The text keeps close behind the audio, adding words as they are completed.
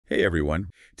Hey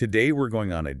everyone, today we're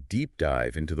going on a deep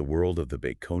dive into the world of the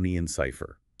Baconian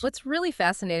cipher. What's really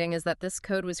fascinating is that this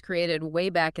code was created way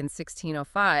back in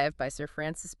 1605 by Sir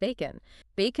Francis Bacon.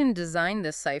 Bacon designed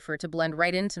this cipher to blend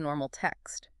right into normal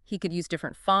text. He could use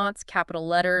different fonts, capital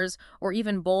letters, or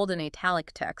even bold and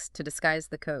italic text to disguise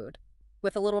the code.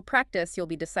 With a little practice, you'll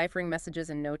be deciphering messages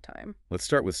in no time. Let's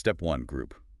start with step one,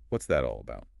 group. What's that all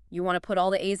about? You want to put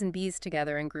all the A's and B's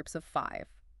together in groups of 5.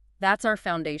 That's our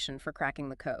foundation for cracking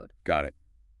the code. Got it.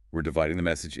 We're dividing the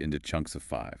message into chunks of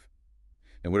 5.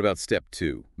 And what about step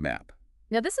two, map?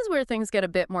 Now, this is where things get a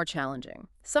bit more challenging.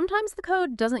 Sometimes the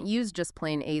code doesn't use just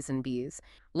plain A's and B's.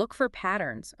 Look for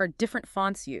patterns. Are different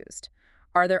fonts used?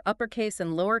 Are there uppercase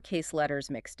and lowercase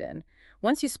letters mixed in?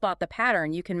 Once you spot the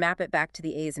pattern, you can map it back to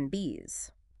the A's and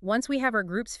B's. Once we have our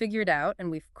groups figured out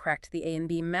and we've cracked the A and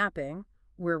B mapping,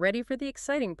 we're ready for the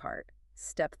exciting part.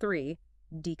 Step 3,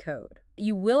 decode.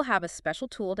 You will have a special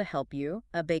tool to help you,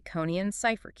 a Baconian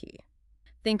cipher key.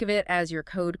 Think of it as your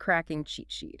code cracking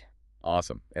cheat sheet.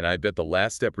 Awesome. And I bet the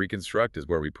last step, reconstruct, is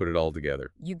where we put it all together.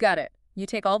 You got it. You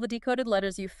take all the decoded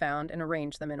letters you've found and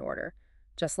arrange them in order.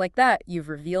 Just like that, you've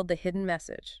revealed the hidden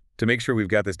message. To make sure we've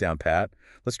got this down pat,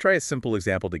 let's try a simple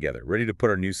example together, ready to put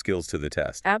our new skills to the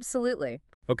test. Absolutely.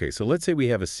 Okay, so let's say we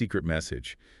have a secret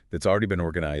message that's already been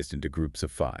organized into groups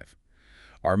of 5.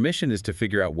 Our mission is to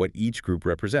figure out what each group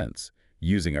represents,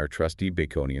 using our trusty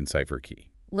Baconian cipher key.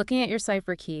 Looking at your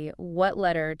cipher key, what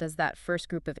letter does that first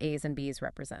group of A's and B's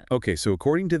represent? Okay, so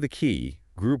according to the key,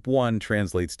 group 1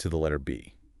 translates to the letter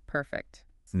B. Perfect.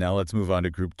 Now let's move on to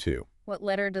group 2. What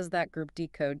letter does that group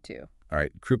decode to? All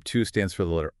right, group 2 stands for the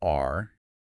letter R,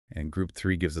 and group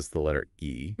 3 gives us the letter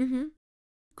E.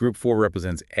 Group 4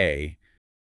 represents A.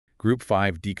 Group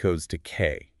 5 decodes to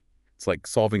K. It's like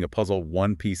solving a puzzle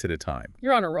one piece at a time.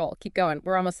 You're on a roll. Keep going.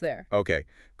 We're almost there. Okay,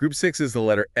 group 6 is the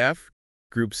letter F.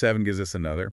 Group 7 gives us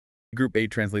another. Group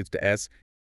 8 translates to S.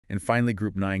 And finally,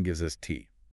 group 9 gives us T.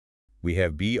 We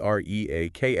have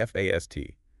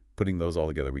BREAKFAST. Putting those all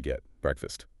together, we get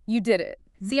breakfast. You did it.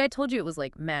 See, I told you it was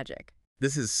like magic.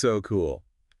 This is so cool.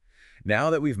 Now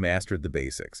that we've mastered the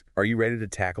basics, are you ready to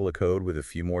tackle a code with a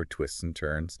few more twists and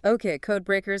turns? Okay, code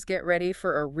breakers, get ready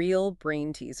for a real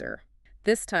brain teaser.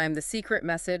 This time, the secret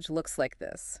message looks like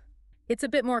this. It's a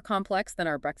bit more complex than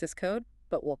our breakfast code,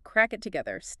 but we'll crack it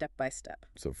together step by step.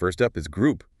 So first up is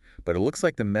group, but it looks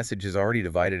like the message is already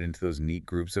divided into those neat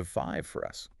groups of 5 for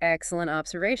us. Excellent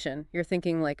observation. You're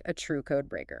thinking like a true code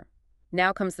breaker.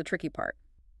 Now comes the tricky part.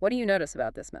 What do you notice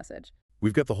about this message?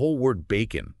 We've got the whole word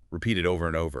bacon repeated over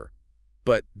and over,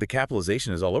 but the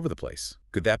capitalization is all over the place.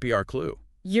 Could that be our clue?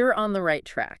 You're on the right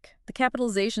track. The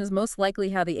capitalization is most likely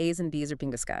how the A's and B's are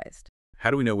being disguised. How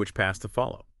do we know which path to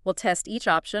follow? We'll test each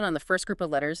option on the first group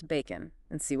of letters, bacon,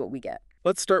 and see what we get.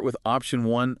 Let's start with option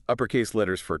 1, uppercase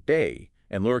letters for A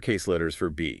and lowercase letters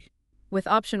for B. With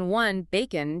option 1,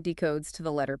 bacon decodes to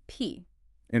the letter P.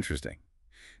 Interesting.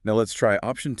 Now let's try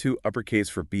option 2, uppercase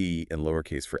for B and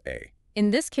lowercase for A. In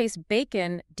this case,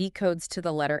 bacon decodes to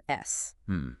the letter S.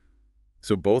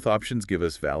 So both options give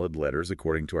us valid letters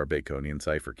according to our Baconian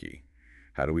cipher key.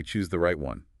 How do we choose the right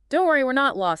one? Don't worry, we're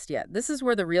not lost yet. This is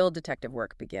where the real detective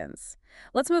work begins.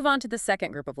 Let's move on to the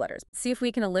second group of letters. See if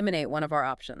we can eliminate one of our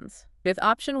options. With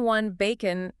option 1,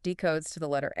 bacon decodes to the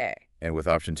letter A. And with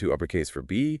option 2, uppercase for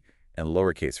B and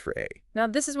lowercase for A. Now,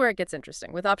 this is where it gets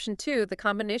interesting. With option 2, the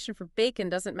combination for bacon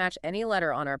doesn't match any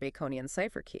letter on our Baconian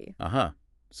cipher key.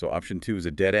 So option 2 is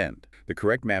a dead end. The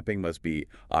correct mapping must be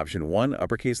option 1,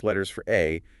 uppercase letters for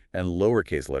A and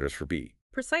lowercase letters for B.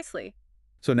 Precisely.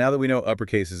 So now that we know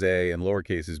uppercase is A and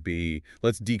lowercase is B,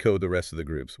 let's decode the rest of the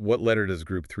groups. What letter does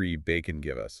group 3, bacon,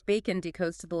 give us? Bacon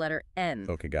decodes to the letter N.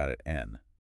 Okay, got it, N.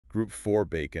 Group 4,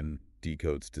 bacon,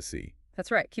 decodes to C.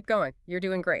 That's right. Keep going. You're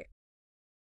doing great.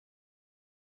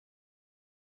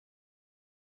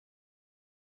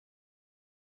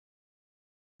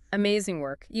 Amazing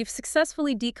work. You've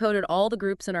successfully decoded all the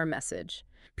groups in our message.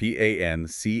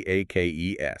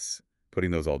 PANCAKES. Putting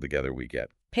those all together, we get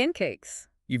Pancakes.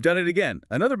 You've done it again.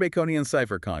 Another Baconian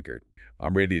cipher conquered.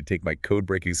 I'm ready to take my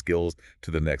code-breaking skills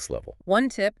to the next level. One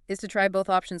tip is to try both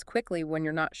options quickly when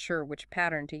you're not sure which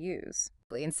pattern to use.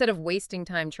 Instead of wasting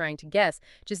time trying to guess,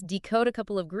 just decode a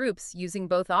couple of groups using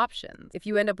both options. If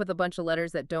you end up with a bunch of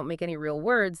letters that don't make any real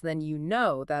words, then you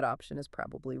know that option is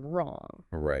probably wrong.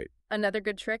 Right. Another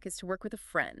good trick is to work with a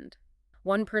friend.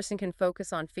 One person can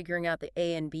focus on figuring out the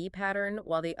A and B pattern,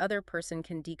 while the other person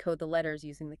can decode the letters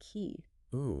using the key.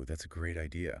 Ooh, that's a great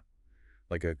idea.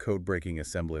 Like a code-breaking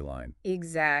assembly line.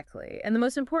 Exactly. And the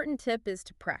most important tip is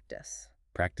to practice.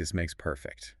 Practice makes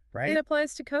perfect, right? It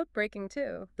applies to code breaking,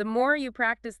 too. The more you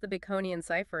practice the Baconian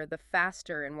cipher, the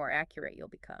faster and more accurate you'll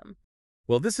become.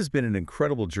 Well, this has been an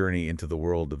incredible journey into the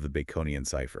world of the Baconian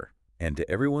cipher. And to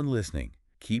everyone listening,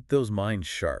 keep those minds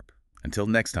sharp. Until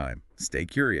next time, stay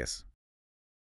curious.